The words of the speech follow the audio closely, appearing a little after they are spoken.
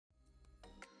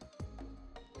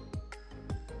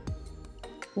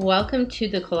Welcome to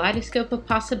the Kaleidoscope of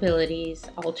Possibilities,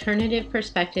 Alternative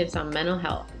Perspectives on Mental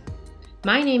Health.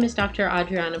 My name is Dr.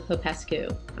 Adriana Popescu.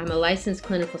 I'm a licensed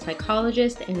clinical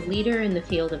psychologist and leader in the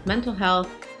field of mental health,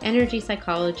 energy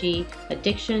psychology,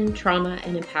 addiction, trauma,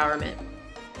 and empowerment.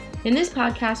 In this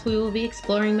podcast, we will be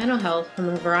exploring mental health from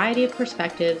a variety of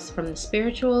perspectives, from the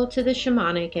spiritual to the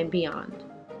shamanic and beyond.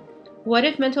 What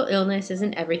if mental illness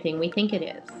isn't everything we think it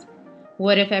is?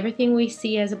 What if everything we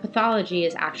see as a pathology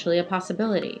is actually a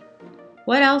possibility?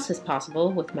 What else is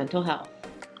possible with mental health?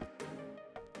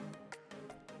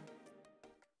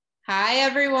 Hi,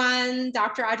 everyone.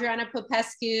 Dr. Adriana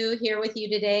Popescu here with you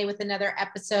today with another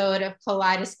episode of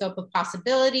Kaleidoscope of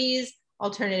Possibilities,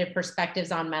 Alternative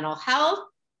Perspectives on Mental Health.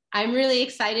 I'm really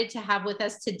excited to have with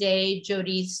us today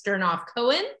Jody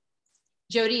Sternoff-Cohen.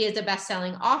 Jody is a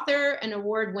best-selling author, an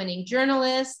award-winning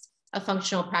journalist, a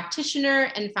functional practitioner,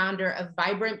 and founder of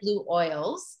Vibrant Blue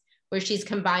Oils, where she's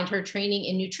combined her training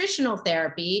in nutritional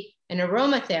therapy and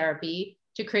aromatherapy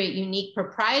to create unique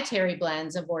proprietary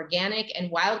blends of organic and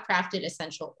wildcrafted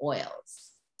essential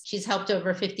oils. She's helped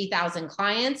over 50,000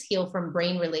 clients heal from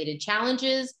brain-related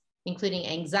challenges, including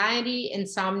anxiety,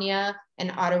 insomnia,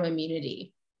 and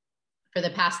autoimmunity. For the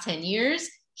past 10 years,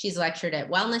 she's lectured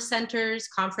at wellness centers,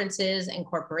 conferences, and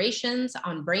corporations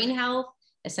on brain health,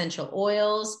 essential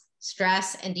oils,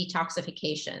 stress, and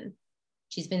detoxification.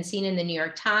 She's been seen in the New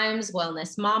York Times,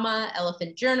 Wellness Mama,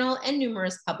 Elephant Journal, and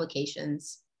numerous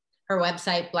publications. Her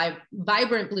website,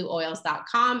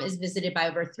 vibrantblueoils.com, is visited by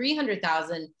over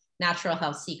 300,000 natural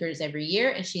health seekers every year,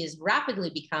 and she has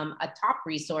rapidly become a top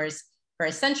resource for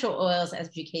essential oils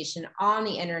education on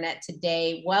the internet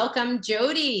today. Welcome,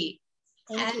 Jody.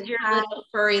 Thank and you. Your little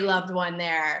furry loved one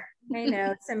there. I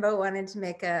know, Simbo wanted to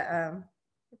make a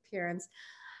appearance.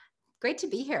 Great to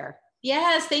be here.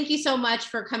 Yes, thank you so much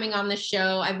for coming on the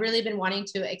show. I've really been wanting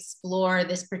to explore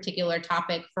this particular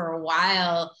topic for a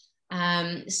while,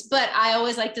 but I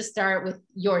always like to start with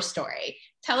your story.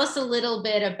 Tell us a little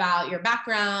bit about your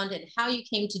background and how you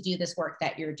came to do this work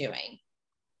that you're doing.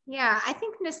 Yeah, I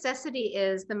think necessity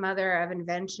is the mother of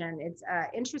invention. It's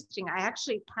interesting. I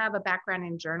actually have a background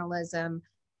in journalism.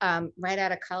 Right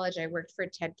out of college, I worked for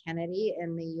Ted Kennedy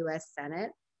in the US Senate.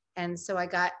 And so I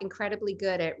got incredibly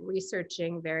good at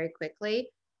researching very quickly.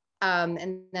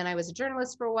 And then I was a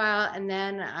journalist for a while, and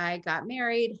then I got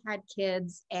married, had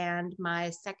kids, and my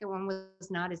second one was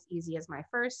not as easy as my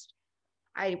first.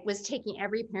 I was taking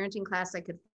every parenting class I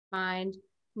could find.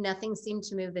 Nothing seemed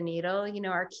to move the needle. You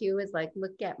know, our cue is like,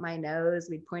 look at my nose.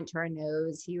 We'd point to our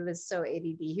nose. He was so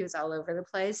ADD, he was all over the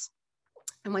place.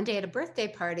 And one day at a birthday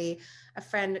party, a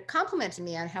friend complimented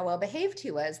me on how well behaved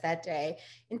he was that day,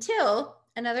 until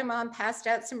another mom passed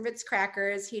out some Ritz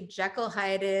crackers. He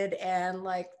Jekyll-Hyde-ed and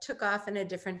like took off in a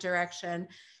different direction.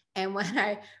 And when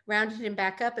I rounded him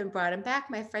back up and brought him back,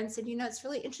 my friend said, you know, it's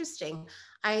really interesting.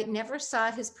 I never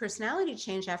saw his personality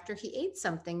change after he ate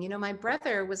something. You know, my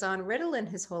brother was on Ritalin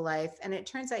his whole life, and it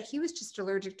turns out he was just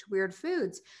allergic to weird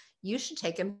foods. You should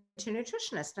take him to a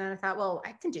nutritionist. And I thought, well,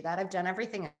 I can do that. I've done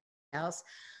everything else.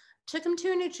 Took him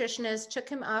to a nutritionist, took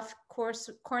him off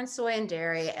corn, soy, and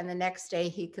dairy. And the next day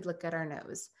he could look at our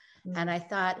nose. And I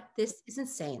thought, this is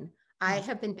insane. I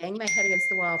have been banging my head against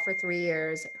the wall for 3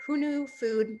 years. Who knew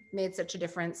food made such a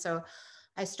difference? So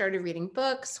I started reading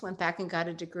books, went back and got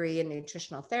a degree in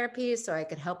nutritional therapy so I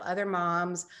could help other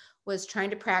moms, was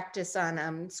trying to practice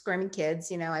on squirming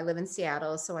kids. You know, I live in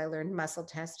Seattle, so I learned muscle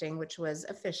testing, which was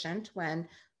efficient when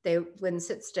they wouldn't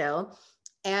sit still,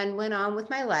 and went on with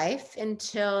my life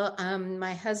until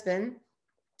my husband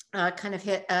kind of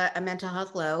hit a mental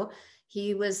health low.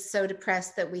 He was so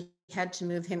depressed that we had to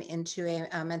move him into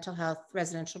a mental health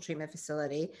residential treatment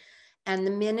facility. And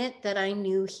the minute that I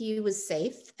knew he was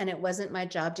safe and it wasn't my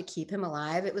job to keep him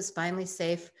alive, it was finally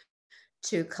safe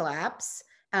to collapse.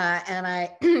 And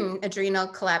I adrenal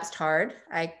collapsed hard.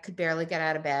 I could barely get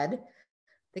out of bed.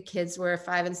 The kids were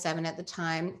 5 and 7 at the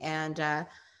time. And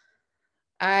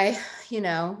I, you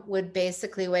know, would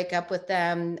basically wake up with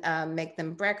them, make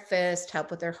them breakfast, help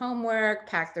with their homework,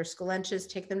 pack their school lunches,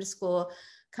 take them to school,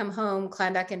 come home,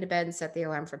 climb back into bed and set the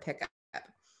alarm for pickup.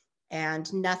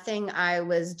 And nothing I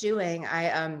was doing,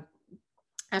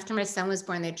 after my son was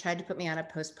born, they tried to put me on a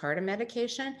postpartum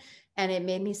medication and it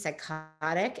made me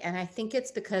psychotic. And I think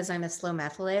it's because I'm a slow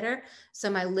methylator. So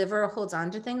my liver holds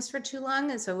on to things for too long.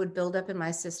 And so it would build up in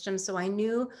my system. So I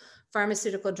knew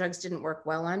pharmaceutical drugs didn't work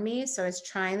well on me. So I was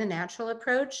trying the natural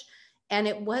approach and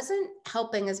it wasn't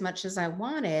helping as much as I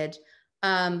wanted.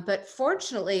 But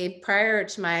fortunately, prior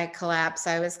to my collapse,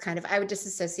 I would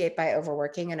disassociate by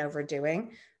overworking and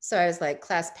overdoing. So I was like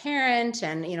class parent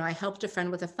and, you know, I helped a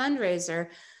friend with a fundraiser.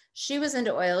 She was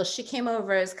into oils. She came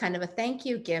over as kind of a thank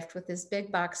you gift with this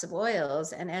big box of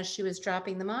oils. And as she was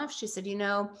dropping them off, she said,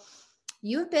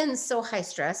 you've been so high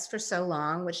stress for so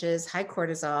long, which is high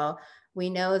cortisol. We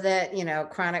know that,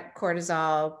 chronic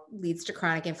cortisol leads to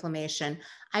chronic inflammation.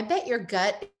 I bet your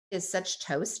gut is such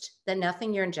toast that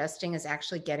nothing you're ingesting is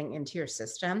actually getting into your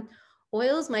system.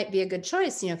 Oils might be a good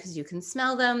choice, because you can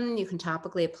smell them, you can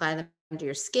topically apply them to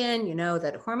your skin,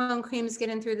 that hormone creams get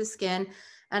in through the skin.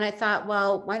 And I thought,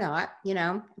 well, why not?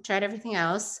 I tried everything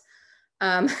else.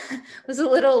 Was a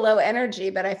little low energy,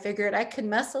 but I figured I could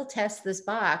muscle test this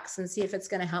box and see if it's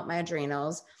going to help my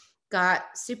adrenals.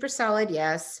 Got super solid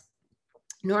yes.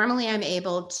 Normally I'm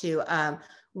able to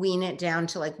wean it down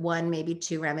to like 1, maybe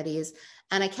 2 remedies.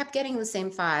 And I kept getting the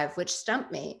same 5, which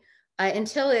stumped me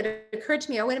until it occurred to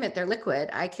me, oh, wait a minute, they're liquid.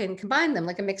 I can combine them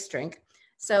like a mixed drink.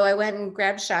 So I went and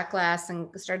grabbed a shot glass and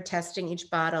started testing each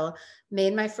bottle,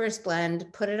 made my first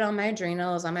blend, put it on my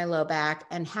adrenals, on my low back,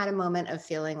 and had a moment of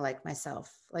feeling like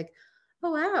myself. Like,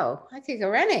 oh, wow, I could go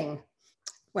running.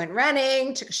 Went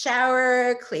running, took a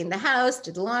shower, cleaned the house,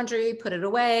 did the laundry, put it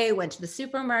away, went to the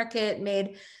supermarket,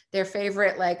 made their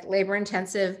favorite like labor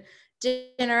intensive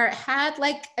dinner, had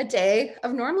like a day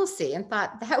of normalcy and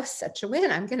thought that was such a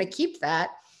win. I'm going to keep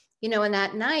that, and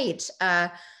that night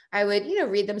I would,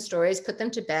 read them stories, put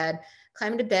them to bed,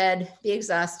 climb into bed, be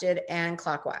exhausted and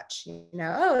clock watch,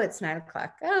 oh, it's 9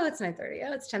 o'clock. Oh, it's 9:30.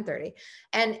 Oh, it's 10:30.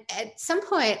 And at some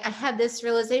point I had this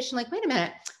realization like, wait a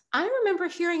minute, I remember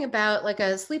hearing about like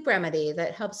a sleep remedy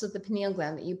that helps with the pineal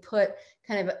gland that you put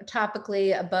kind of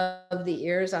topically above the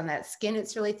ears on that skin.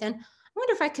 It's really thin. I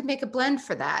wonder if I could make a blend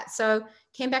for that. So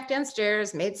came back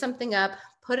downstairs, made something up,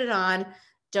 put it on.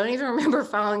 Don't even remember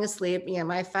falling asleep.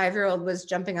 My 5-year-old was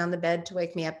jumping on the bed to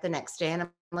wake me up the next day. And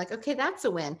I'm like, okay, that's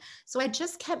a win. So I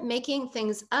just kept making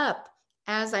things up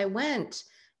as I went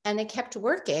and it kept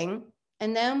working.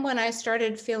 And then when I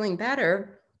started feeling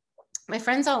better, my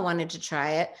friends all wanted to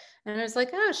try it. And I was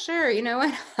like, oh, sure,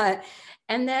 why not?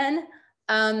 And then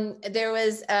there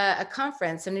was a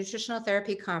conference, a nutritional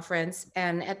therapy conference.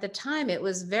 And at the time it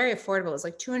was very affordable. It was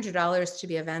like $200 to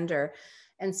be a vendor.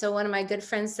 And so one of my good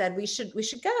friends said, we should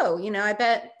go, I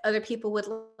bet other people would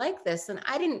like this. And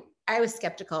I was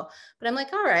skeptical, but I'm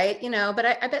like, all right, but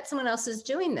I bet someone else is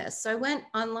doing this. So I went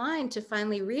online to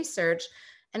finally research,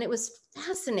 and it was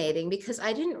fascinating because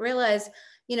I didn't realize,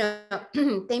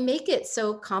 they make it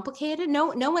so complicated. No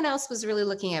one else was really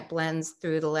looking at blends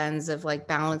through the lens of like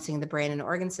balancing the brain and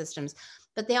organ systems,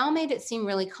 but they all made it seem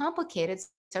really complicated.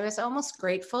 So I was almost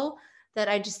grateful that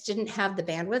I just didn't have the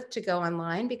bandwidth to go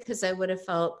online because I would have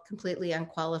felt completely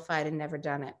unqualified and never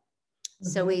done it. Mm-hmm.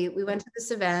 So we went to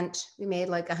this event, we made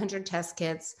like 100 test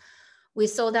kits. We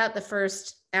sold out the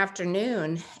first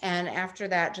afternoon. And after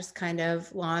that just kind of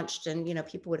launched and,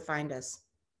 people would find us.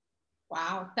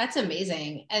 Wow, that's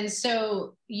amazing. And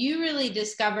so you really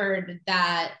discovered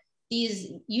that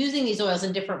using these oils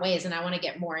in different ways, and I want to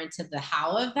get more into the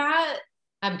how of that,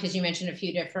 because you mentioned a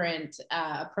few different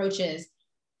approaches.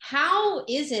 How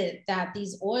is it that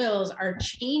these oils are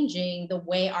changing the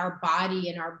way our body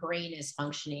and our brain is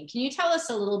functioning? Can you tell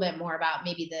us a little bit more about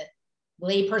maybe the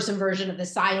layperson version of the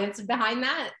science behind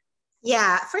that?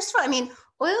 Yeah, first of all,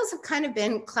 oils have kind of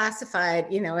been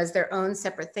classified, as their own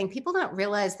separate thing. People don't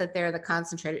realize that they're the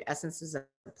concentrated essences of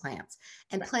plants.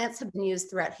 And plants have been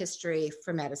used throughout history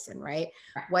for medicine, right?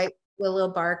 White willow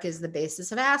bark is the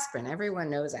basis of aspirin. Everyone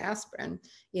knows aspirin.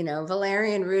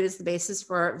 Valerian root is the basis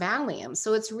for Valium.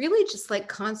 So it's really just like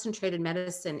concentrated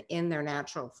medicine in their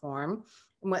natural form.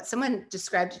 And what someone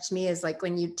described it to me is like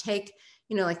when you take,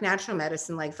 like natural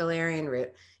medicine, like valerian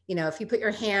root, if you put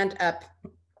your hand up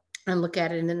and look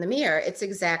at it in the mirror, it's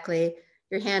exactly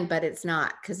your hand, but it's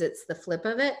not, because it's the flip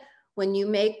of it. When you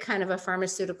make kind of a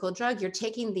pharmaceutical drug, you're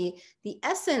taking the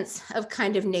essence of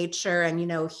kind of nature, and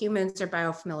humans are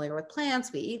biofamiliar with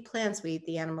plants. We eat plants, we eat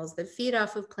the animals that feed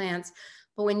off of plants.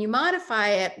 But when you modify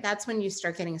it, that's when you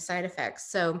start getting side effects.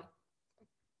 So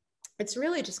it's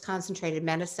really just concentrated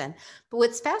medicine. But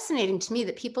what's fascinating to me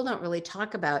that people don't really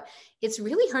talk about, it's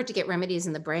really hard to get remedies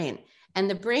in the brain. And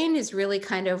the brain is really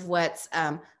kind of what's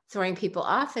throwing people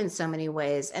off in so many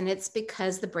ways. And it's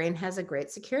because the brain has a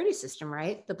great security system,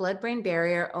 right? The blood-brain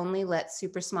barrier only lets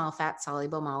super small fat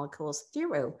soluble molecules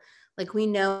through. Like we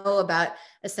know about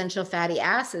essential fatty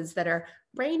acids that are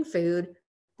brain food.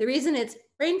 The reason it's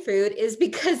brain food is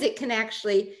because it can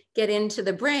actually get into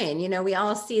the brain. We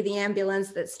all see the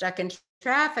ambulance that's stuck in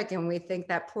traffic and we think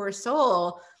that poor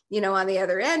soul, on the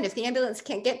other end. If the ambulance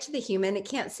can't get to the human, it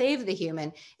can't save the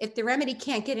human. If the remedy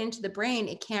can't get into the brain,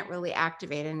 it can't really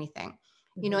activate anything.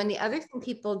 Mm-hmm. And the other thing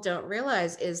people don't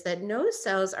realize is that nose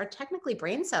cells are technically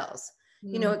brain cells.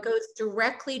 You know, it goes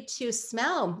directly to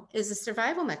smell is a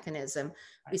survival mechanism.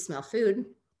 We smell food,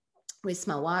 we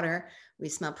smell water, we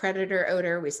smell predator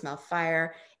odor, we smell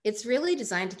fire. It's really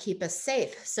designed to keep us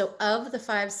safe. So of the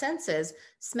five senses,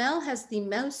 smell has the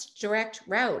most direct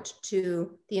route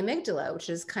to the amygdala, which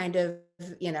is kind of,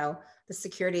 you know, the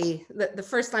security, the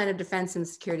first line of defense in the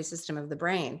security system of the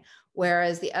brain,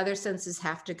 whereas the other senses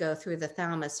have to go through the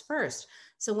thalamus first.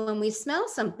 So when we smell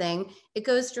something, it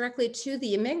goes directly to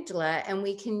the amygdala, and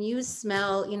we can use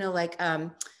smell, you know, like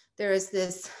there is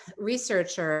this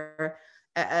researcher,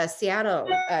 a Seattle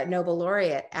Nobel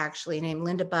laureate actually named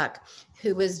Linda Buck,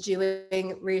 who was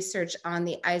doing research on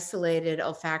the isolated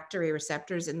olfactory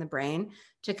receptors in the brain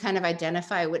to kind of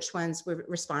identify which ones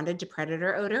responded to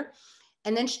predator odor.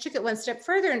 And then she took it one step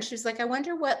further and she was like, I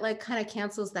wonder what like kind of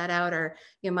cancels that out or,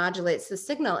 you know, modulates the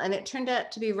signal. And it turned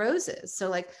out to be roses. So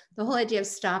like the whole idea of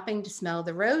stopping to smell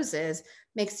the roses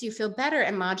makes you feel better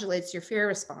and modulates your fear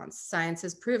response. Science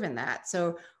has proven that.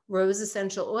 So rose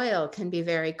essential oil can be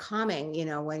very calming, you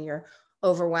know, when you're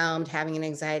overwhelmed, having an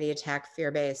anxiety attack,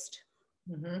 fear-based.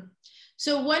 Mm-hmm.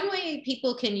 So one way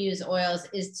people can use oils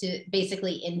is to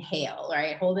basically inhale,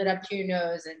 right? Hold it up to your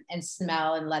nose and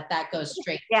smell and let that go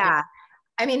straight. Yeah.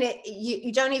 I mean,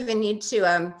 you don't even need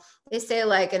to, they say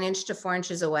like an inch to 4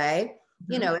 inches away,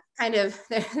 you know, it's kind of,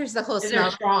 there's the whole smell.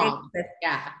 Strong.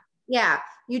 Yeah. Yeah.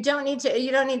 You don't need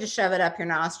to shove it up your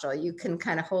nostril. You can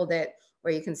kind of hold it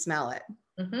where you can smell it.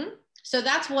 Mm-hmm. So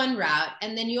that's one route.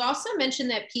 And then you also mentioned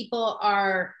that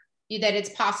that it's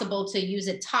possible to use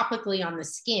it topically on the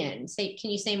skin.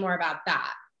 Can you say more about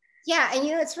that? Yeah, and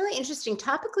you know, it's really interesting.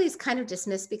 Topically is kind of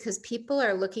dismissed because people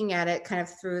are looking at it kind of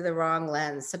through the wrong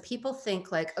lens. So people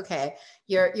think like, okay,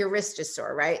 your wrist is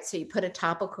sore, right? So you put a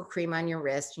topical cream on your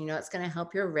wrist, you know, it's going to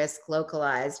help your wrist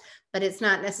localized, but it's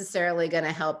not necessarily going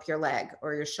to help your leg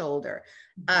or your shoulder.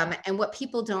 And what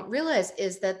people don't realize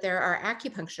is that there are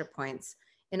acupuncture points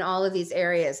in all of these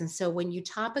areas. And so when you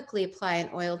topically apply an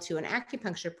oil to an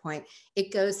acupuncture point,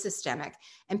 it goes systemic.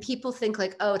 And people think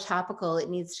like, oh, topical, it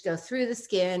needs to go through the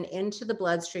skin, into the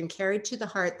bloodstream, carried to the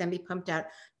heart, then be pumped out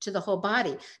to the whole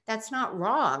body. That's not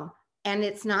wrong. And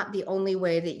it's not the only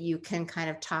way that you can kind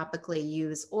of topically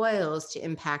use oils to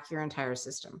impact your entire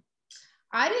system.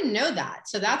 I didn't know that.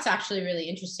 So that's actually really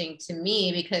interesting to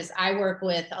me because I work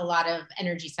with a lot of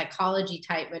energy psychology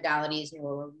type modalities, you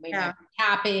know, maybe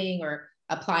tapping or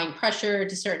applying pressure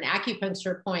to certain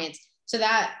acupuncture points. So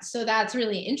that's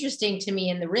really interesting to me.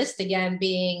 And the wrist again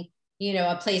being, you know,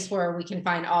 a place where we can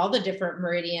find all the different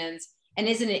meridians. And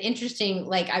isn't it interesting?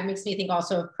 Like it makes me think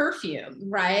also of perfume,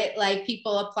 right? Like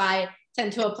people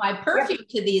tend to apply perfume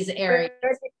to these areas.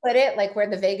 Where they put it, like where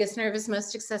the vagus nerve is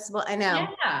most accessible. I know.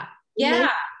 Yeah. Yeah.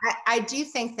 I do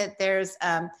think that there's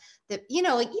that, you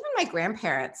know, like even my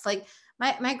grandparents, like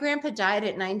my grandpa died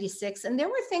at 96, and there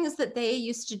were things that they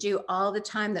used to do all the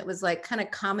time that was like kind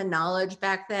of common knowledge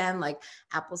back then, like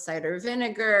apple cider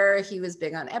vinegar. He was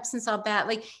big on Epsom salt bath.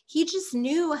 Like he just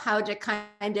knew how to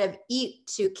kind of eat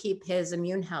to keep his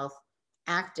immune health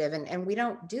active. And we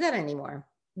don't do that anymore.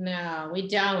 No, we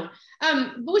don't.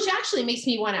 Which actually makes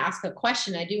me want to ask a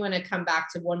question. I do want to come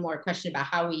back to one more question about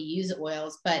how we use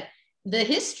oils, but the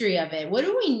history of it. What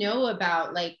do we know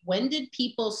about, like, when did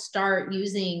people start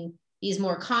using these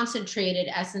more concentrated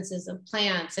essences of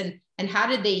plants, and how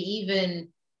did they even,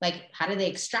 like, how did they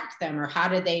extract them, or how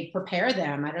did they prepare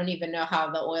them? I don't even know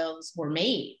how the oils were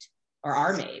made or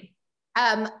are made.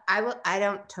 I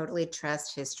don't totally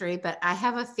trust history, but I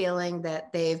have a feeling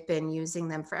that they've been using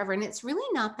them forever, and it's really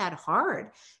not that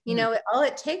hard. You know, all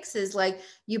it takes is like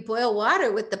you boil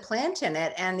water with the plant in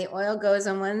it, and the oil goes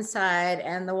on one side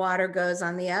and the water goes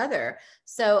on the other.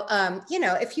 So, you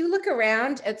know, if you look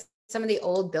around at some of the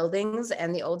old buildings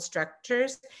and the old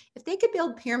structures, if they could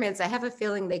build pyramids, I have a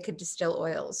feeling they could distill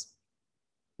oils.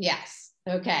 Yes.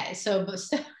 Okay. So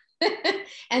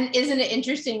and isn't it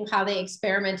interesting how they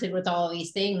experimented with all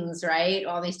these things, right?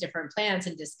 All these different plants,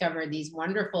 and discovered these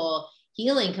wonderful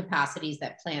healing capacities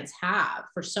that plants have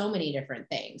for so many different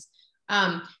things.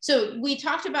 So we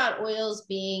talked about oils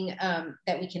being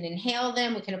that we can inhale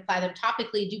them, we can apply them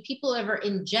topically. Do people ever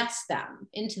ingest them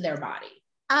into their body?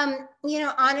 You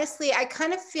know, honestly, I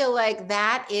kind of feel like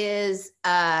that is,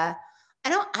 I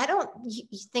don't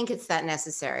think it's that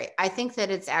necessary. I think that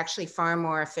it's actually far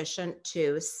more efficient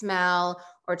to smell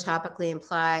or topically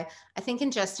apply. I think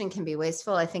ingesting can be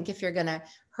wasteful. I think if you're going to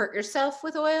hurt yourself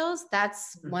with oils,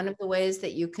 that's one of the ways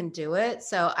that you can do it.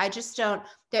 So I just don't,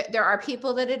 there are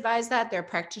people that advise that. There are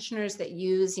practitioners that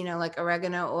use, you know, like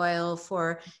oregano oil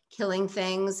for killing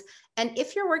things. And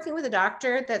if you're working with a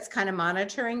doctor that's kind of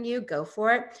monitoring you, go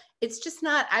for it. It's just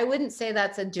not, I wouldn't say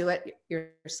that's a do it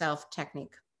yourself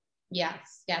technique.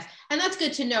 Yes, yes. And that's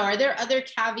good to know. Are there other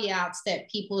caveats that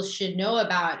people should know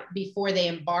about before they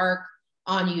embark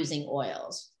on using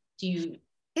oils? Do you?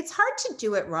 It's hard to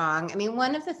do it wrong. I mean,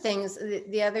 one of the things,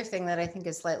 the other thing that I think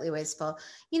is slightly wasteful,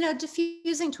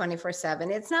 diffusing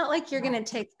 24/7. It's not like you're going to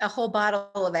take a whole bottle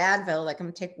of Advil, like I'm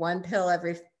going to take one pill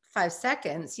every 5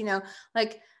 seconds,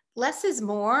 like less is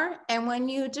more. And when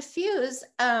you diffuse,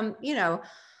 I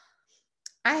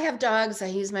have dogs. I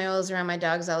use my oils around my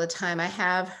dogs all the time. I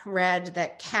have read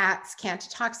that cats can't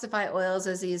detoxify oils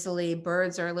as easily.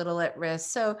 Birds are a little at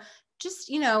risk. So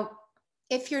just,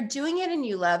 if you're doing it and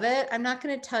you love it, I'm not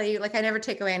going to tell you, like, I never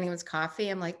take away anyone's coffee.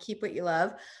 I'm like, keep what you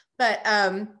love. But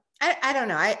I don't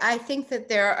know. I think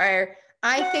that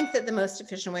I think that the most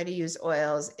efficient way to use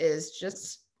oils is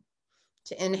just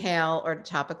to inhale or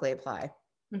to topically apply.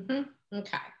 Mm-hmm.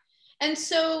 Okay. And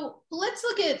so let's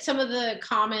look at some of the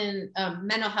common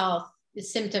mental health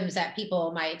symptoms that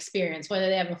people might experience, whether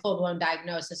they have a full-blown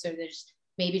diagnosis or they're just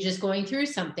maybe just going through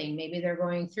something. Maybe they're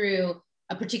going through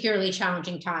a particularly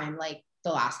challenging time, like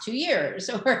the last 2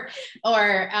 years, or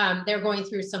they're going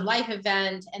through some life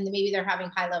event and maybe they're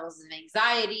having high levels of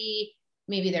anxiety.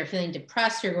 Maybe they're feeling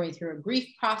depressed or going through a grief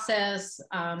process,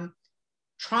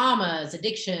 traumas,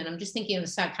 addiction. I'm just thinking of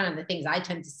kind of the things I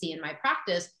tend to see in my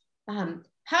practice.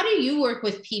 How do you work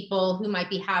with people who might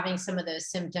be having some of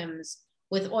those symptoms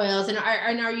with oils? And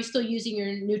are you still using your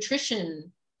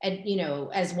nutrition,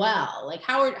 as well? Like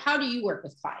how do you work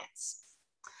with clients?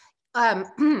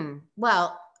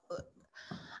 Well,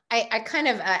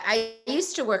 I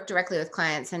used to work directly with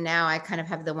clients, and now I kind of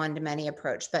have the one-to-many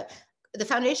approach. But the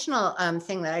foundational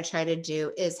thing that I try to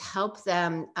do is help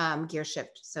them gear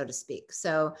shift, so to speak.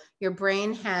 So your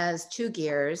brain has 2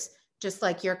 gears, just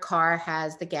like your car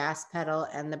has the gas pedal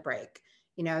and the brake.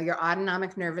 Your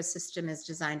autonomic nervous system is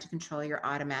designed to control your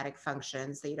automatic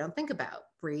functions that you don't think about: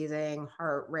 breathing,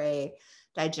 heart rate,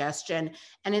 digestion.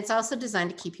 And it's also designed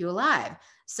to keep you alive.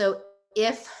 So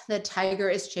if the tiger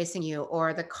is chasing you,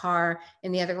 or the car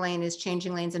in the other lane is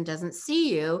changing lanes and doesn't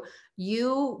see you,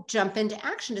 you jump into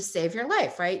action to save your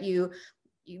life, right? You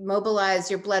mobilize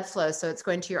your blood flow, so it's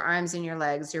going to your arms and your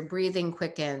legs. Your breathing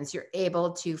quickens. You're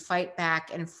able to fight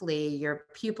back and flee. Your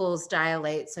pupils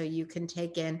dilate so you can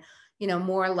take in,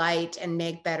 more light and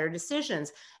make better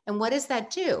decisions. And what does that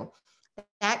do?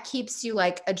 That keeps you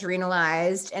like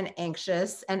adrenalized and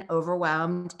anxious and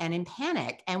overwhelmed and in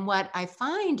panic. And what I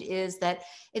find is that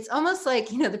it's almost like,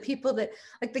 the people that,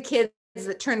 like the kids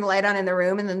that turn the light on in the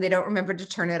room and then they don't remember to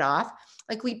turn it off.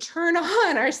 Like we turn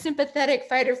on our sympathetic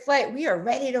fight or flight. We are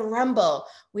ready to rumble.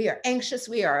 We are anxious.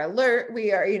 We are alert.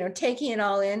 We are, taking it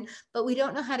all in, but we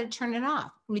don't know how to turn it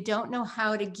off. We don't know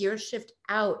how to gear shift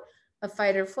out of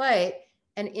fight or flight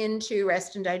and into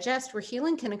rest and digest, where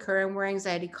healing can occur and where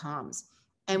anxiety calms.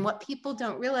 And what people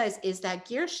don't realize is that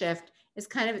gear shift is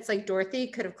it's like Dorothy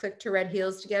could have clicked her red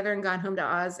heels together and gone home to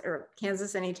Oz or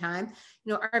Kansas anytime.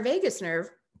 Our vagus nerve,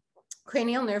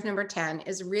 cranial nerve number 10,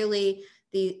 is really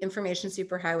the information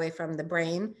superhighway from the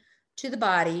brain to the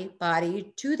body,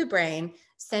 body to the brain,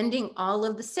 sending all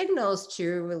of the signals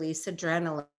to release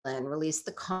adrenaline, release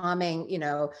the calming,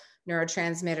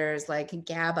 neurotransmitters like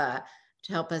GABA,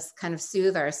 to help us kind of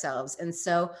soothe ourselves. And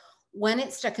so when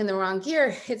it's stuck in the wrong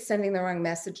gear, it's sending the wrong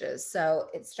messages. So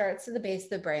it starts at the base of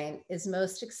the brain, is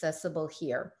most accessible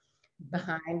here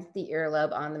behind the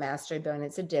earlobe on the mastoid bone.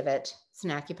 It's a divot. It's an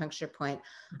acupuncture point.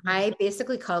 I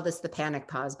basically call this the panic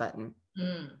pause button.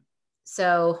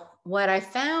 So what I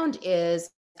found is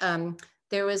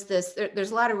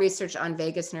there's a lot of research on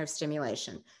vagus nerve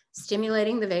stimulation.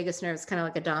 Stimulating the vagus nerve is kind of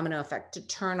like a domino effect to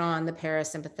turn on the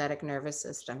parasympathetic nervous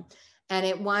system. And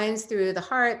it winds through the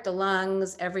heart, the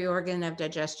lungs, every organ of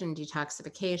digestion,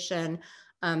 detoxification.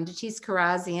 Datis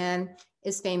Kharrazian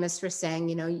is famous for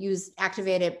saying,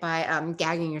 activate it by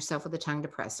gagging yourself with a tongue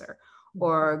depressor,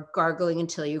 or gargling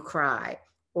until you cry,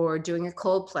 or doing a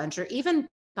cold plunge, or even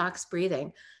box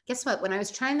breathing. Guess what? When I was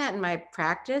trying that in my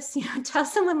practice, tell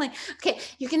someone like, okay,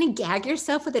 you're going to gag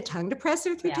yourself with a tongue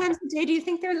depressor 3 times a day. Do you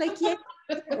think they're like, yeah,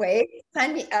 wait,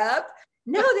 sign me up?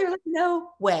 No, they're like,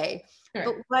 no way.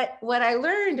 Sure. But what I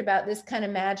learned about this kind of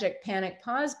magic panic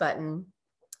pause button,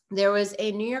 there was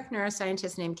a New York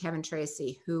neuroscientist named Kevin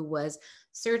Tracy who was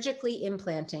surgically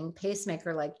implanting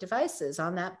pacemaker-like devices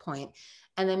on that point,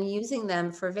 and then using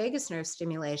them for vagus nerve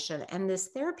stimulation. And this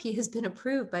therapy has been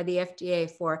approved by the FDA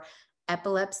for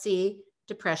epilepsy,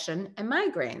 depression, and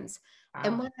migraines. Wow.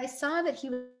 And when I saw that he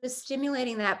was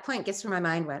stimulating that point, guess where my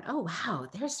mind went? Oh, wow,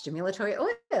 there's stimulatory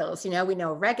oils. We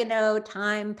know oregano,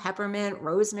 thyme, peppermint,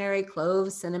 rosemary,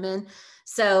 cloves, cinnamon.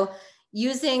 So,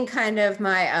 using kind of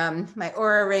my my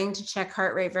Oura ring to check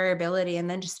heart rate variability and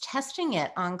then just testing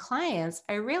it on clients,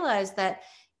 I realized that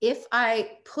if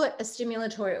I put a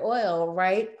stimulatory oil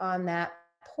right on that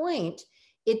point,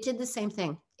 it did the same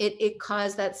thing. It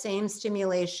caused that same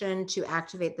stimulation to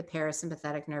activate the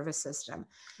parasympathetic nervous system.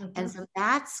 And so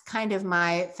that's kind of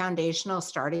my foundational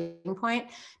starting point,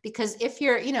 because if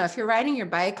you're, you know, if you're riding your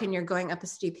bike and you're going up a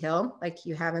steep hill, like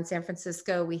you have in San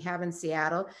Francisco, we have in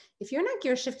Seattle, if you're not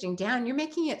gear shifting down, you're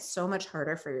making it so much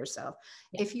harder for yourself.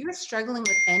 Yeah. If you're struggling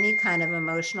with any kind of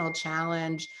emotional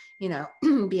challenge, you know,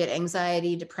 be it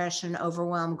anxiety, depression,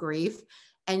 overwhelm, grief,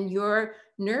 and your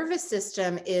nervous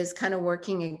system is kind of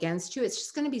working against you, it's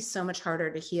just going to be so much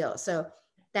harder to heal. So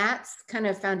that's kind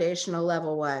of foundational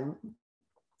level one.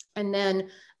 And then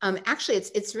actually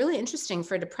it's really interesting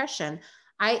for depression.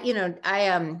 I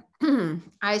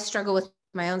struggle with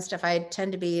my own stuff. I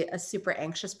tend to be a super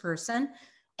anxious person,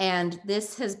 and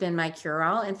this has been my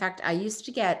cure-all. In fact, I used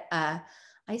to have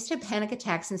panic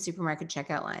attacks in supermarket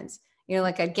checkout lines. You know,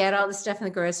 like I'd get all the stuff in the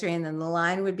grocery and then the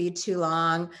line would be too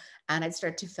long and I'd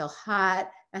start to feel hot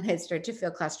and I'd start to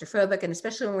feel claustrophobic. And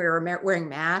especially when we were wearing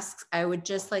masks, I would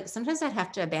just like, sometimes I'd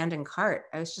have to abandon cart.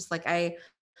 I was just like, this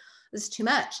is too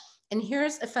much. And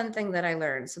here's a fun thing that I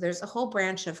learned. So there's a whole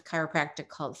branch of chiropractic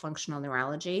called functional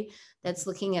neurology that's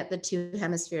looking at the two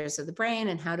hemispheres of the brain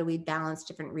and how do we balance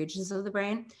different regions of the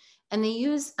brain. And they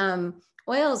use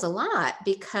oils a lot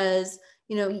because,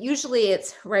 you know, usually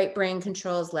it's right brain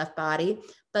controls left body,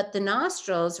 but the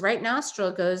nostrils, right nostril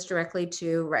goes directly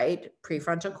to right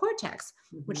prefrontal cortex,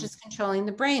 which is controlling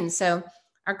the brain. So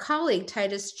our colleague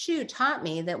Titus Chu taught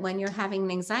me that when you're having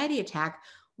an anxiety attack,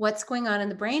 what's going on in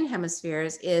the brain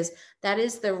hemispheres is that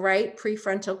is the right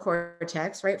prefrontal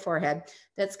cortex, right forehead,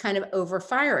 that's kind of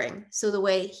overfiring. So the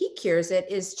way he cures it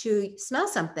is to smell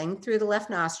something through the left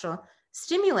nostril,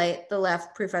 stimulate the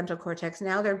left prefrontal cortex.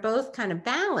 Now they're both kind of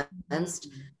balanced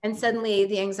and suddenly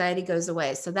the anxiety goes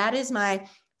away. So that is my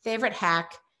favorite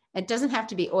hack. It doesn't have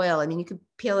to be oil. I mean, you could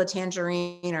peel a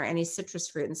tangerine or any citrus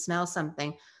fruit and smell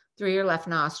something through your left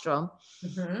nostril.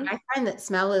 I find that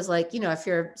smell is like, you know, if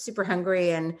you're super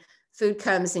hungry and food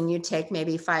comes and you take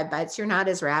maybe 5 bites, you're not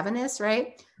as ravenous,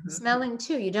 right? Smelling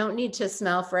too, you don't need to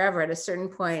smell forever. At a certain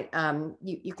point,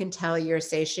 you can tell you're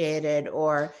satiated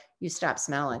or you stop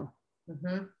smelling.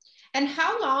 And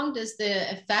how long does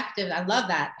the effective, I love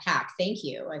that hack. Thank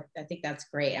you. I think that's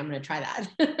great. I'm going to try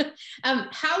that.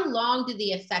 How long do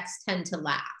the effects tend to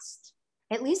last?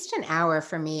 At least an hour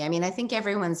for me. I mean, I think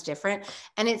everyone's different.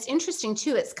 And it's interesting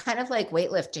too. It's kind of like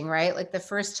weightlifting, right? Like the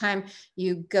first time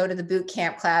you go to the boot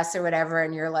camp class or whatever,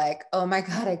 and you're like, oh my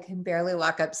God, I can barely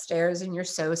walk upstairs and you're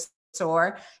so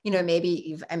sore. You know,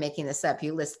 maybe I'm making this up.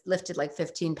 You lifted like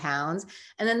 15 pounds.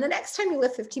 And then the next time you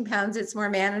lift 15 pounds, it's more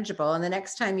manageable. And the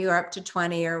next time you're up to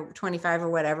 20 or 25 or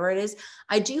whatever it is,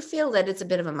 I do feel that it's a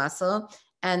bit of a muscle.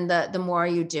 And the more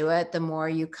you do it, the more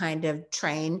you kind of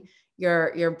train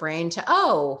your brain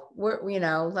to,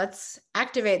 let's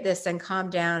activate this and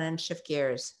calm down and shift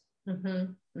gears.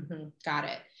 Got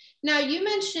it. Now you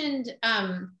mentioned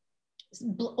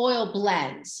oil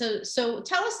blends. So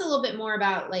tell us a little bit more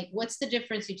about like, what's the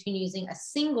difference between using a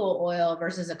single oil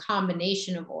versus a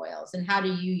combination of oils, and how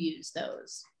do you use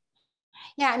those?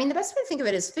 Yeah, I mean, the best way to think of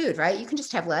it is food, right? You can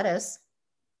just have lettuce.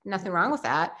 Nothing wrong with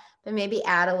that, but maybe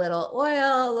add a little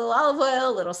oil, a little olive oil,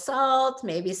 a little salt,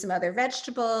 maybe some other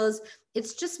vegetables.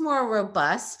 It's just more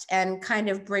robust and kind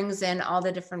of brings in all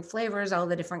the different flavors, all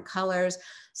the different colors.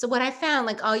 So what I found,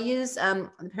 like I'll use the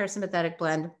parasympathetic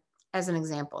blend as an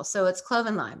example. So it's clove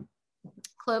and lime.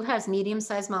 Clove has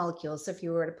medium-sized molecules. So if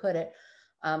you were to put it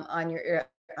on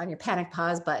your panic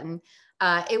pause button,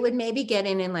 it would maybe get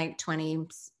in like 20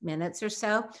 minutes or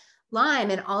so.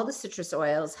 Lime and all the citrus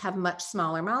oils have much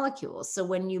smaller molecules. So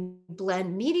when you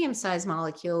blend medium-sized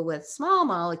molecule with small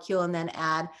molecule and then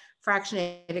add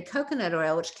fractionated coconut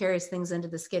oil, which carries things into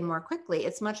the skin more quickly,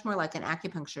 it's much more like an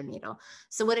acupuncture needle.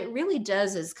 So what it really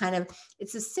does is kind of,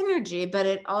 it's a synergy, but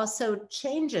it also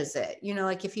changes it. You know,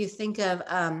 like if you think of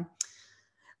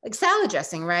like salad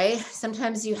dressing, right?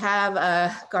 Sometimes you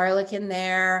have garlic in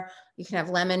there, you can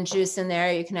have lemon juice in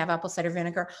there, you can have apple cider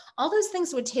vinegar. All those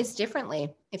things would taste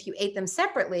differently if you ate them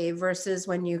separately versus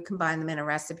when you combine them in a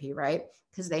recipe, right?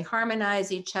 Because they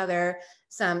harmonize each other.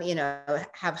 Some, you know,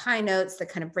 have high notes that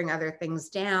kind of bring other things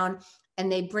down,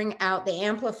 and they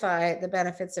amplify the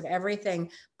benefits of everything,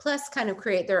 plus kind of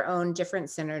create their own different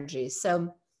synergies.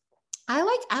 So I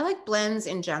like blends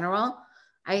in general.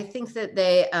 I think that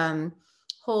they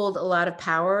hold a lot of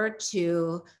power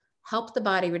to help the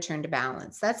body return to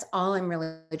balance. That's all I'm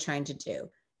really trying to do,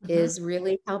 is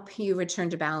really help you return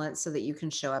to balance so that you can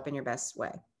show up in your best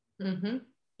way.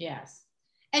 Yes.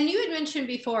 And you had mentioned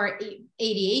before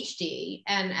ADHD,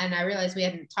 and I realized we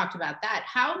hadn't talked about that.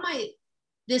 How might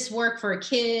this work for a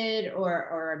kid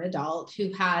or an adult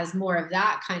who has more of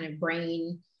that kind of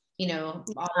brain, all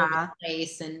over the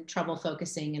place and trouble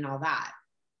focusing and all that?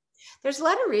 There's a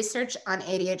lot of research on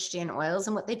ADHD and oils,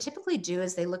 and what they typically do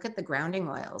is they look at the grounding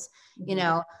oils.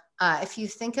 If you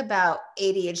think about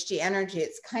ADHD energy,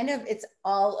 it's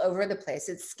all over the place.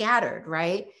 It's scattered,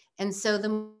 right? And so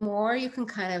the more you can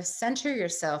kind of center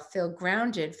yourself, feel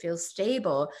grounded, feel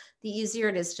stable, the easier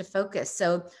it is to focus.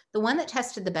 So the one that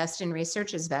tested the best in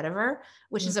research is vetiver,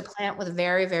 which is a plant with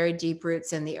very, very deep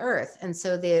roots in the earth. And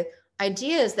so the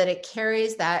idea is that it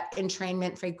carries that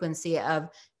entrainment frequency of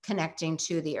connecting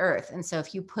to the earth. And so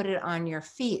if you put it on your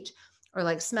feet or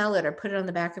like smell it or put it on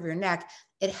the back of your neck,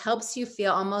 it helps you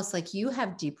feel almost like you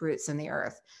have deep roots in the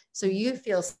earth. So you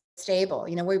feel stable.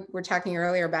 We were talking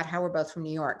earlier about how we're both from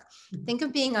New York. Think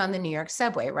of being on the New York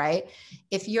subway, right?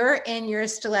 If you're in your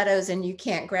stilettos and you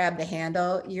can't grab the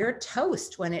handle, you're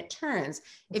toast when it turns.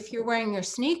 If you're wearing your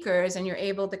sneakers and you're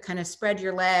able to kind of spread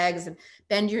your legs and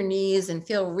bend your knees and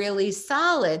feel really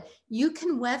solid, you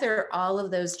can weather all of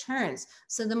those turns.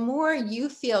 So the more you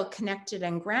feel connected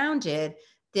and grounded,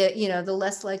 the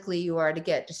less likely you are to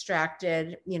get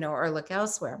distracted, or look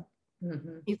elsewhere.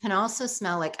 Mm-hmm. You can also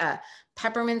smell like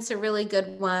peppermint's a really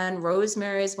good one.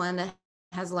 Rosemary is one that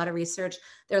has a lot of research.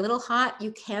 They're a little hot.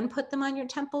 You can put them on your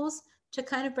temples to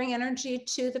kind of bring energy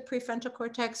to the prefrontal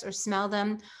cortex or smell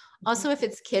them. Also, if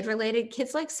it's kid related,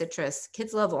 kids like citrus,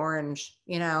 kids love orange,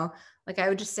 like I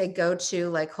would just say, go to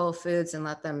like Whole Foods and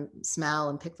let them smell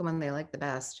and pick the one they like the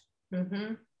best.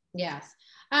 Mm-hmm. Yes.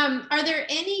 Are there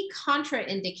any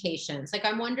contraindications? Like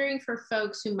I'm wondering for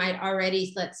folks who might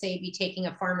already, let's say, be taking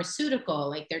a pharmaceutical,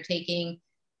 like they're taking,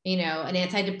 an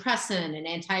antidepressant, an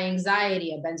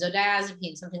anti-anxiety, a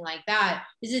benzodiazepine, something like that.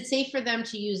 Is it safe for them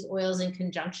to use oils in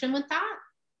conjunction with that?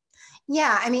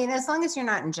 Yeah, I mean, as long as you're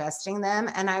not ingesting them,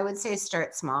 and I would say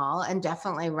start small and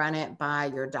definitely run it by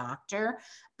your doctor.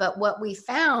 But what we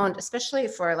found, especially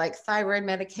for like thyroid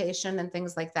medication and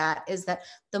things like that, is that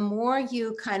the more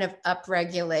you kind of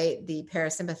upregulate the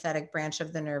parasympathetic branch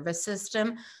of the nervous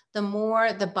system, the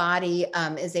more the body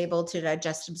is able to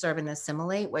digest, absorb, and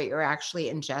assimilate what you're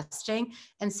actually ingesting.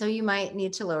 And so you might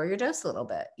need to lower your dose a little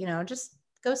bit, just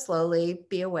go slowly,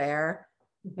 be aware,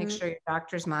 make sure your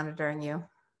doctor's monitoring you.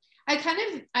 I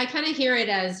kind of hear it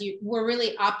as we're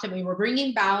really we're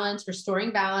bringing balance,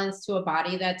 restoring balance to a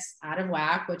body that's out of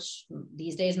whack, which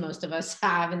these days most of us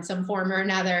have in some form or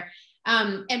another.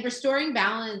 And restoring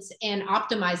balance and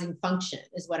optimizing function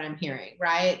is what I'm hearing,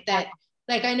 right? That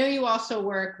like, I know you also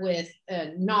work with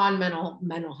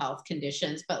mental health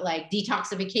conditions, but like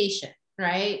detoxification,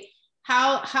 right?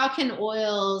 How can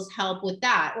oils help with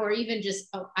that? Or even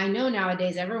just, I know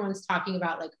nowadays everyone's talking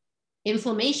about like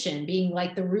inflammation being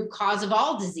like the root cause of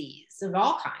all disease of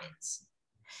all kinds.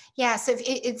 Yeah, so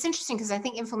it's interesting because I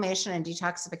think inflammation and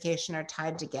detoxification are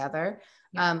tied together.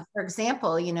 Yeah. For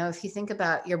example, if you think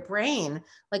about your brain,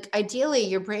 like ideally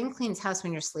your brain cleans house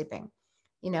when you're sleeping.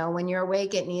 When you're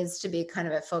awake, it needs to be kind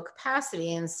of at full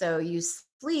capacity. And so you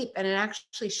sleep and it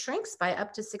actually shrinks by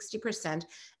up to 60%.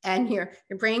 And your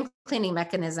brain cleaning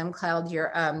mechanism called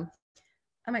your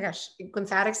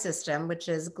lymphatic system, which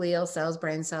is glial cells,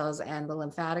 brain cells, and the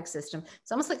lymphatic system.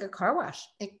 It's almost like a car wash.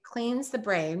 It cleans the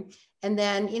brain and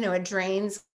then, it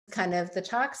drains kind of the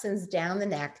toxins down the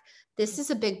neck. This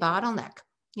is a big bottleneck.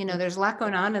 There's a lot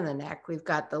going on in the neck. We've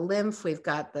got the lymph, we've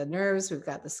got the nerves, we've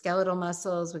got the skeletal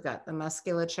muscles, we've got the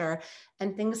musculature,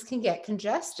 and things can get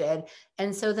congested.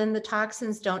 And so then the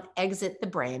toxins don't exit the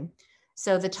brain.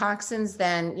 So the toxins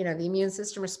then, the immune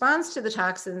system responds to the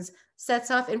toxins, sets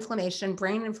off inflammation.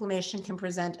 Brain inflammation can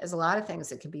present as a lot of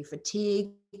things. It could be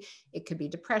fatigue, it could be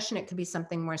depression, it could be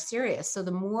something more serious. So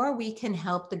the more we can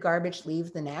help the garbage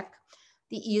leave the neck,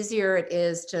 the easier it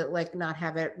is to like not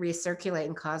have it recirculate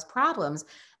and cause problems.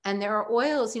 And there are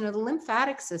oils, the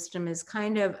lymphatic system is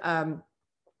kind of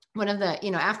one of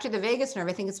the, after the vagus nerve,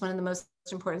 I think it's one of the most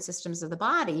important systems of the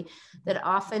body that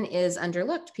often is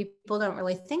underlooked. People don't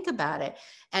really think about it.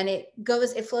 And it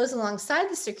flows alongside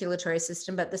the circulatory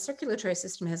system, but the circulatory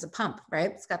system has a pump,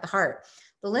 right? It's got the heart.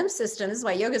 The lymph system, this is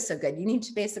why yoga is so good. You need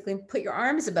to basically put your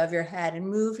arms above your head and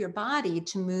move your body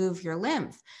to move your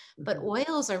lymph. But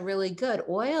oils are really good.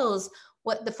 Oils,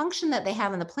 what the function that they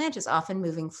have in the plant is often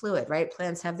moving fluid, right?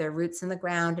 Plants have their roots in the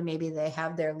ground and maybe they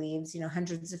have their leaves,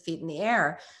 hundreds of feet in the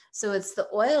air. So it's the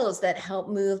oils that help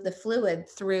move the fluid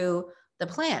through the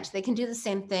plant. They can do the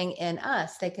same thing in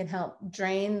us. They can help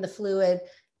drain the fluid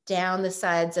down the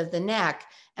sides of the neck.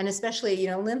 And especially, you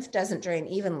know, lymph doesn't drain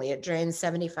evenly. It drains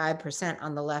 75%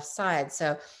 on the left side.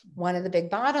 So one of the big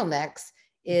bottlenecks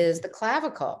is the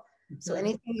clavicle. So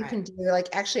anything you can do, like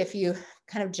actually, if you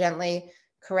kind of gently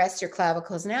caress your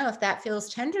clavicles now, if that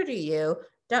feels tender to you,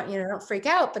 don't freak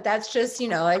out, but that's just, you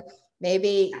know, like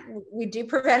maybe we do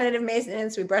preventative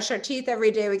maintenance. We brush our teeth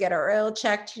every day. We get our oil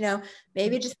checked, you know,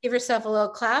 maybe just give yourself a little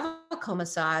clavicle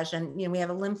massage, and, you know, we have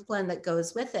a lymph blend that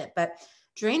goes with it. But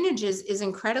drainage is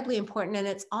incredibly important, and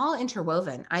it's all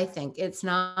interwoven. I think it's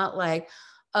not like,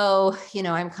 oh, you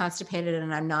know, I'm constipated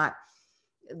and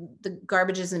the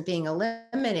garbage isn't being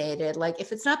eliminated. Like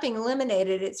if it's not being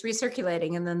eliminated, it's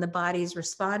recirculating, and then the body's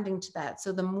responding to that.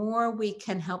 So the more we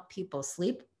can help people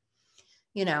sleep,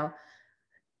 you know,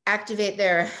 activate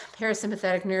their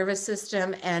parasympathetic nervous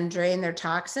system and drain their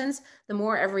toxins, the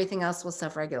more everything else will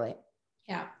self-regulate.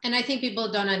 Yeah. And I think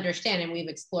people don't understand, and we've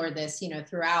explored this, you know,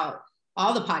 throughout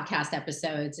all the podcast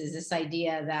episodes, is this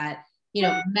idea that, you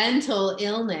know, mental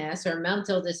illness or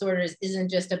mental disorders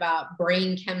isn't just about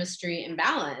brain chemistry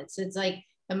imbalance. It's like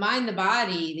the mind, the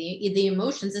body, the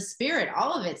emotions, the spirit,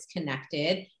 all of it's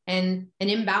connected, and an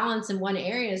imbalance in one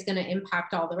area is going to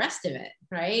impact all the rest of it.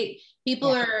 Right.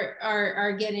 People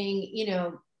are getting, you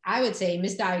know, I would say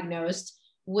misdiagnosed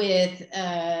with,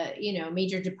 you know,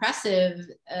 major depressive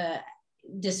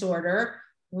disorder,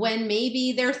 when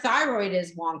maybe their thyroid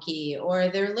is wonky, or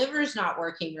their liver's not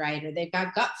working right, or they've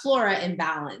got gut flora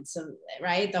imbalance,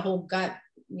 right? The whole gut,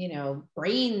 you know,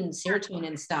 brain serotonin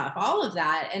and stuff, all of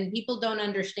that. And people don't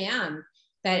understand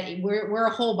that we're a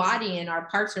whole body, and our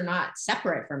parts are not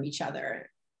separate from each other,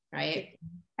 right?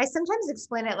 I sometimes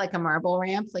explain it like a marble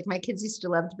ramp. Like my kids used to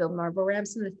love to build marble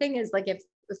ramps. And the thing is, like, if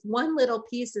one little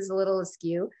piece is a little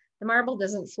askew, the marble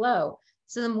doesn't flow.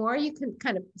 So the more you can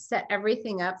kind of set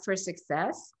everything up for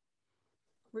success,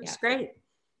 works great.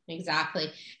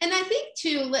 Exactly. And I think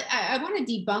too, I want to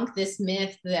debunk this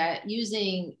myth that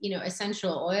using, you know,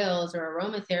 essential oils or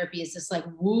aromatherapy is just like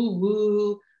woo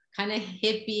woo, kind of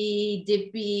hippie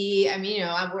dippy. I mean, you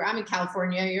know, I'm in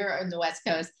California, you're on the West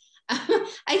Coast.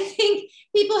 I think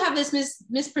people have this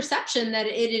misperception that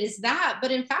it is that,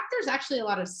 but in fact, there's actually a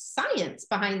lot of science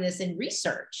behind this and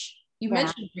research. You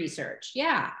mentioned research.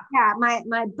 Yeah. Yeah.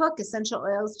 My book, Essential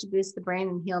Oils to Boost the Brain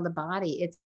and Heal the Body,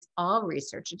 it's all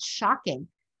research. It's shocking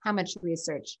how much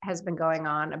research has been going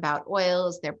on about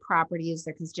oils, their properties,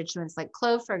 their constituents. Like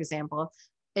clove, for example,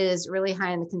 is really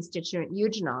high in the constituent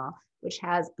eugenol, which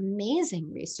has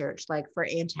amazing research, like for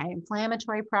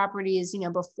anti-inflammatory properties. You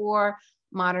know, before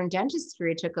modern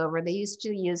dentistry took over, they used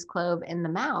to use clove in the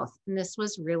mouth, and this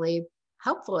was really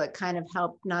helpful. It kind of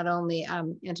helped not only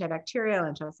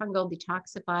antibacterial, antifungal,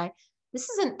 detoxify. This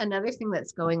is another thing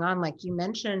that's going on, like you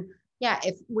mentioned. Yeah,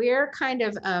 if we're kind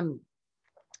of,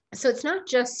 so it's not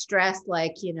just stress,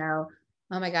 like, you know,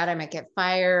 oh my God, I might get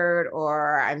fired,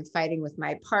 or I'm fighting with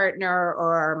my partner,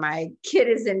 or my kid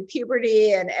is in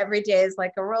puberty and every day is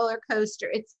like a roller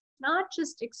coaster. It's not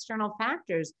just external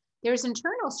factors. There's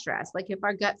internal stress. Like if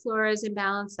our gut flora is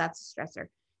imbalanced, that's a stressor.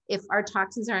 If our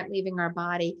toxins aren't leaving our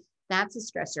body, that's a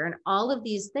stressor. And all of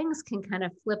these things can kind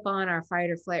of flip on our fight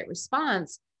or flight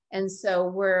response. And so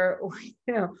we're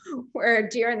a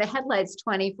deer in the headlights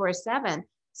 24/7.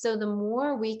 So the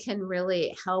more we can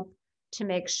really help to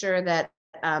make sure that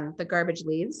the garbage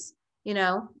leaves, you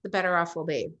know, the better off we'll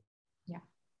be.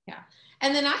 Yeah.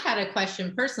 And then I had a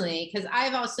question personally, because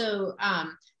I've also,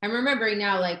 I'm remembering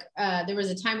now, like there was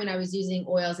a time when I was using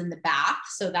oils in the bath.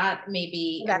 So that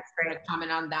maybe that's great.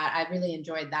 Comment on that. I really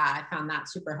enjoyed that. I found that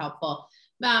super helpful.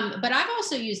 But I've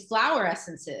also used flower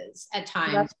essences at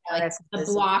times, like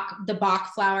the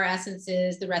Bach flower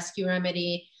essences, the Rescue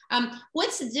Remedy.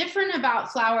 What's different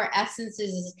about flower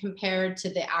essences compared to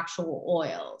the actual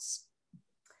oils?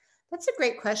 That's a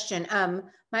great question.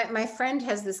 My friend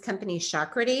has this company,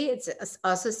 Chakrity. It's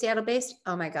also Seattle-based.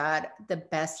 Oh my God, the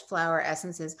best flower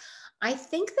essences. I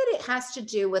think that it has to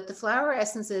do with the flower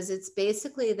essences. It's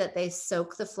basically that they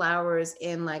soak the flowers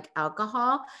in like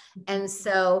alcohol. And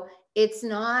so it's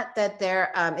not that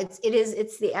they're,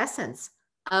 it's the essence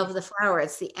of the flower.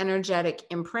 It's the energetic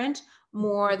imprint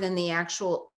more than the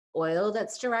actual oil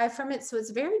that's derived from it. So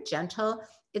it's very gentle.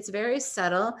 It's very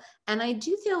subtle. And I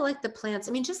do feel like the plants,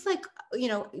 I mean, just like, you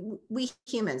know, we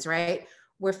humans, right?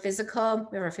 We're physical,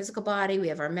 we have our physical body, we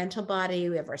have our mental body,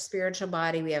 we have our spiritual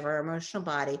body, we have our emotional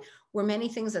body. We're many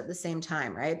things at the same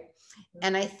time, right?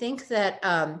 And I think that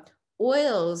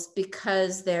oils,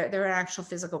 because they're an actual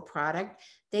physical product,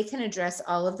 they can address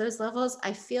all of those levels.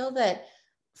 I feel that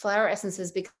flower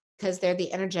essences, because they're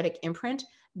the energetic imprint,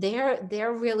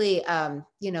 they're really,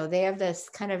 they have this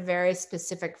kind of very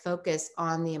specific focus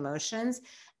on the emotions,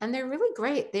 and they're really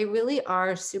great. They really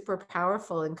are super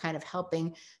powerful in kind of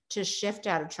helping to shift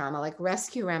out of trauma, like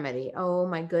Rescue Remedy. Oh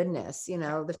my goodness.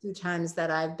 The few times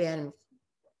that I've been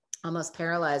almost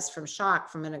paralyzed from shock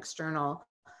from an external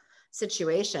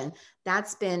situation,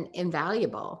 that's been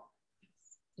invaluable.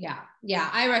 Yeah.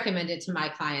 I recommend it to my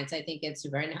clients. I think it's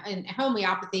super. And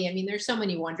homeopathy, I mean, there's so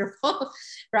many wonderful,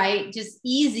 right? Just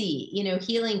easy,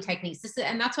 healing techniques.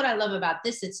 And that's what I love about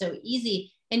this. It's so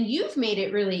easy. And you've made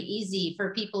it really easy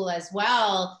for people as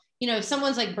well. If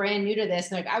someone's like brand new to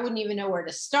this, like I wouldn't even know where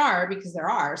to start because there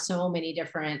are so many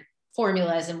different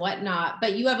formulas and whatnot,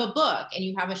 but you have a book and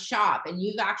you have a shop and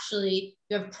you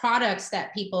have products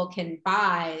that people can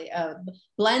buy,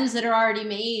 blends that are already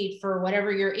made for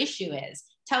whatever your issue is.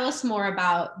 Tell us more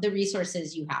about the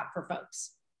resources you have for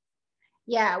folks.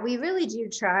 Yeah, we really do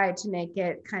try to make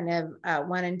it kind of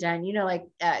one and done.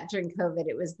 During COVID,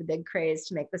 it was the big craze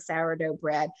to make the sourdough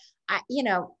bread. I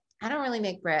don't really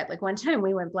make bread. Like one time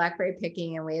we went blackberry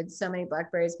picking and we had so many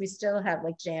blackberries. We still have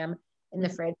like jam in the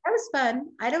fridge. That was fun.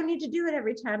 I don't need to do it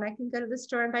every time. I can go to the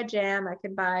store and buy jam. I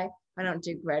don't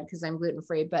do bread because I'm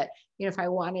gluten-free, but if I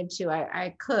wanted to,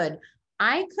 I could.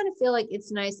 I kind of feel like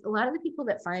it's nice. A lot of the people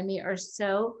that find me are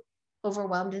so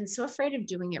overwhelmed and so afraid of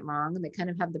doing it wrong. And they kind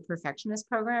of have the perfectionist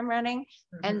program running.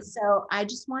 Mm-hmm. And so I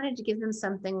just wanted to give them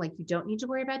something like, you don't need to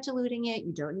worry about diluting it.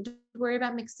 You don't need to worry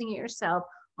about mixing it yourself.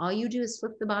 All you do is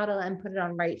flip the bottle and put it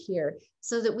on right here,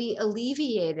 so that we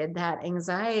alleviated that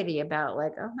anxiety about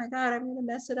like, oh my God, I'm going to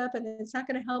mess it up and it's not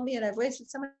going to help me. And I've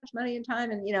wasted so much money and time.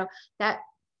 And, that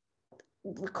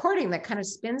recording that kind of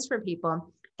spins for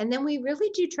people. And then we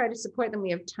really do try to support them. We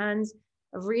have tons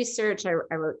of research. I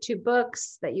wrote 2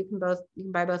 books that you can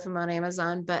buy both of them on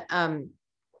Amazon, but,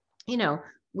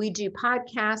 we do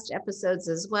podcast episodes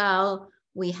as well.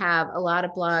 We have a lot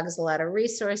of blogs, a lot of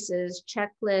resources,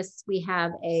 checklists. We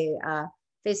have a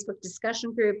Facebook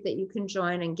discussion group that you can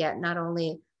join and get not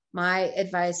only my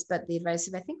advice, but the advice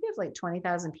of, I think we have like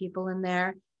 20,000 people in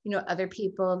there, other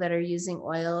people that are using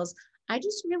oils. I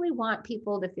just really want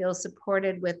people to feel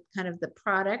supported with kind of the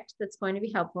product that's going to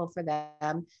be helpful for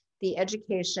them, the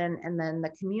education, and then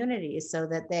the community, so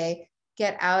that they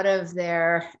get out of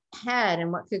their head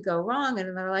and what could go wrong.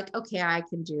 And they're like, okay, I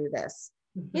can do this.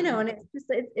 Mm-hmm. And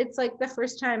it's like the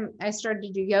first time I started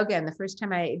to do yoga and the first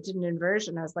time I did an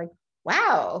inversion, I was like,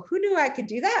 wow, who knew I could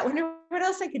do that? I wonder what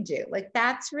else I could do. Like,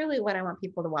 that's really what I want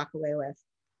people to walk away with.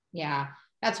 Yeah,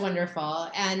 that's wonderful.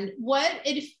 And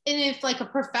if like a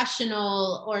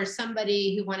professional or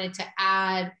somebody who wanted to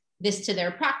add this to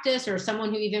their practice, or someone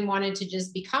who even wanted to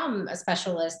just become a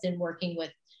specialist in working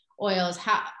with oils,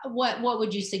 what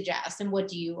would you suggest and what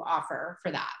do you offer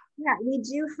for that? Yeah,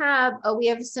 we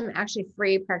have some actually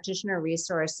free practitioner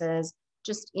resources.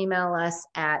 Just email us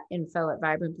at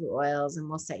info@vibrant-blue-oils and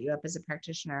we'll set you up as a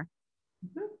practitioner.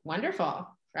 Mm-hmm. Wonderful.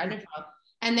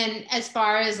 And then as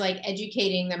far as like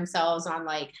educating themselves on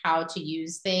like how to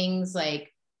use things,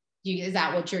 like, is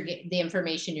that what the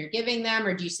information you're giving them?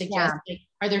 Or do you suggest,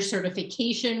 are there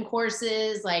certification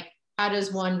courses? Like, how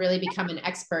does one really become an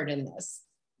expert in this?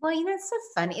 Well, it's so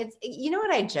funny. It's,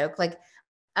 what I joke, like,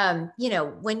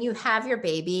 when you have your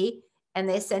baby and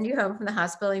they send you home from the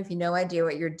hospital, and if you have no idea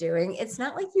what you're doing, it's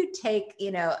not like you take,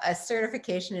 a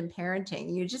certification in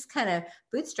parenting. You just kind of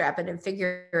bootstrap it and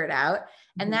figure it out.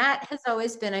 Mm-hmm. And that has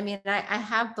always been, I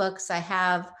have books. I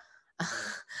have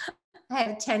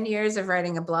 10 years of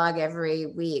writing a blog every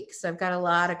week. So I've got a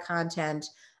lot of content.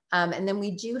 And then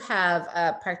we do have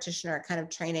a practitioner kind of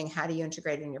training. How do you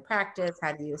integrate in your practice?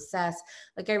 How do you assess?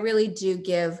 Like, I really do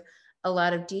give a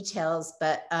lot of details,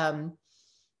 but I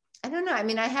don't know.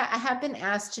 I have been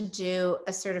asked to do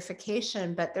a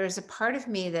certification, but there's a part of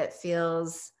me that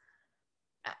feels,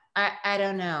 I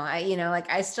don't know.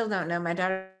 I still don't know. My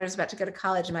daughter's about to go to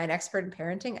college. Am I an expert in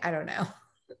parenting? I don't know.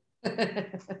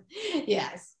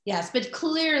 Yes. But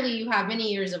clearly you have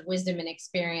many years of wisdom and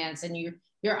experience, and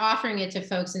you're offering it to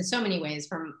folks in so many ways,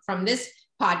 from this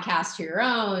podcast to your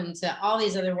own, to all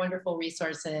these other wonderful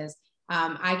resources.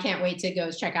 I can't wait to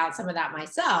go check out some of that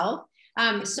myself.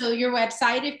 So your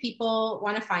website, if people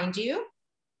want to find you,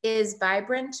 is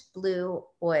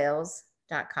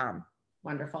vibrantblueoils.com.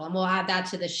 Wonderful. And we'll add that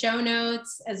to the show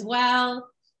notes as well.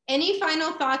 Any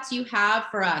final thoughts you have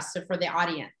for us or for the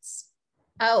audience?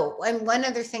 Oh, and one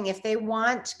other thing, if they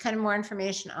want kind of more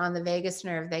information on the vagus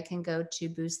nerve, they can go to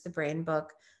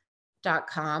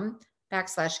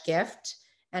boostthebrainbook.com/gift.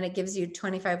 And it gives you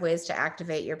 25 ways to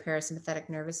activate your parasympathetic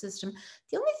nervous system.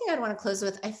 The only thing I'd want to close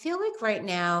with, I feel like right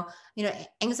now,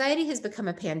 anxiety has become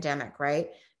a pandemic, right?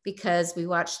 because we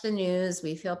watch the news,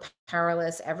 we feel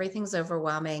powerless, everything's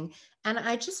overwhelming. And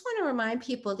I just want to remind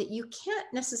people that you can't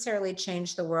necessarily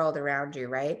change the world around you,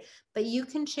 right? But you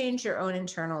can change your own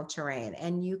internal terrain.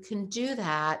 And you can do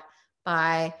that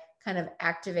by kind of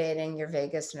activating your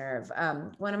vagus nerve.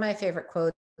 One of my favorite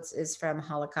quotes is from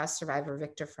Holocaust survivor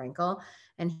Viktor Frankl.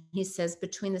 And he says,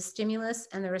 between the stimulus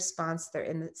and the response, they're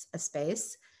in a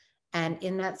space. And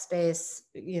in that space,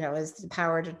 is the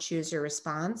power to choose your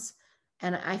response.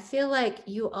 And I feel like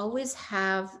you always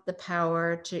have the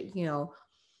power to,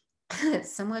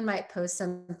 someone might post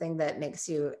something that makes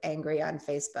you angry on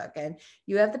Facebook, and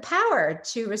you have the power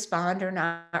to respond or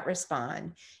not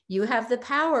respond. You have the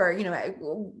power,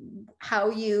 how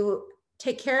you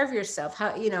take care of yourself,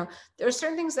 how, there are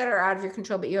certain things that are out of your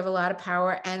control, but you have a lot of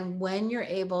power. And when you're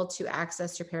able to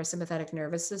access your parasympathetic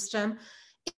nervous system,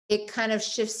 it kind of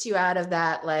shifts you out of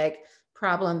that like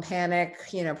problem, panic,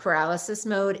 paralysis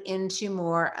mode into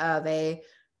more of a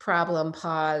problem,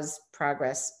 pause,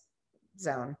 progress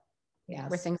zone. Yes.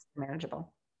 Where things are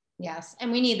manageable. Yes.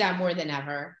 And we need that more than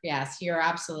ever. Yes, you're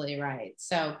absolutely right.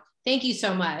 So thank you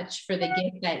so much for the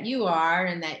gift that you are,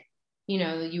 and that,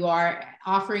 you are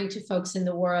offering to folks in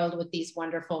the world with these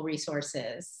wonderful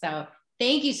resources. So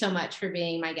thank you so much for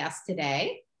being my guest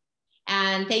today.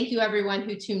 And thank you everyone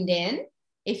who tuned in.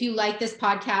 If you like this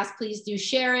podcast, please do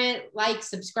share it, like,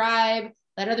 subscribe,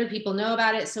 let other people know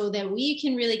about it, so that we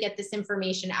can really get this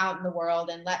information out in the world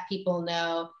and let people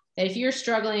know that if you're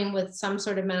struggling with some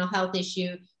sort of mental health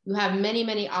issue, you have many,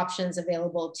 many options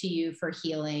available to you for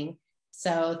healing.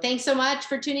 So thanks so much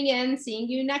for tuning in. Seeing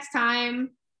you next time.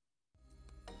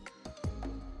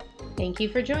 Thank you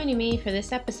for joining me for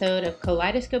this episode of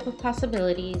Kaleidoscope of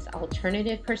Possibilities,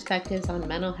 Alternative Perspectives on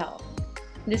Mental Health.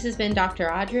 This has been Dr.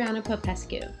 Adriana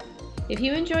Popescu. If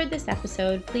you enjoyed this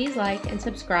episode, please like and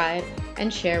subscribe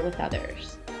and share with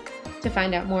others. To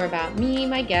find out more about me,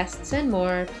 my guests, and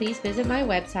more, please visit my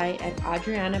website at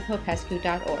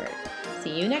adrianapopescu.org.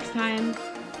 See you next time.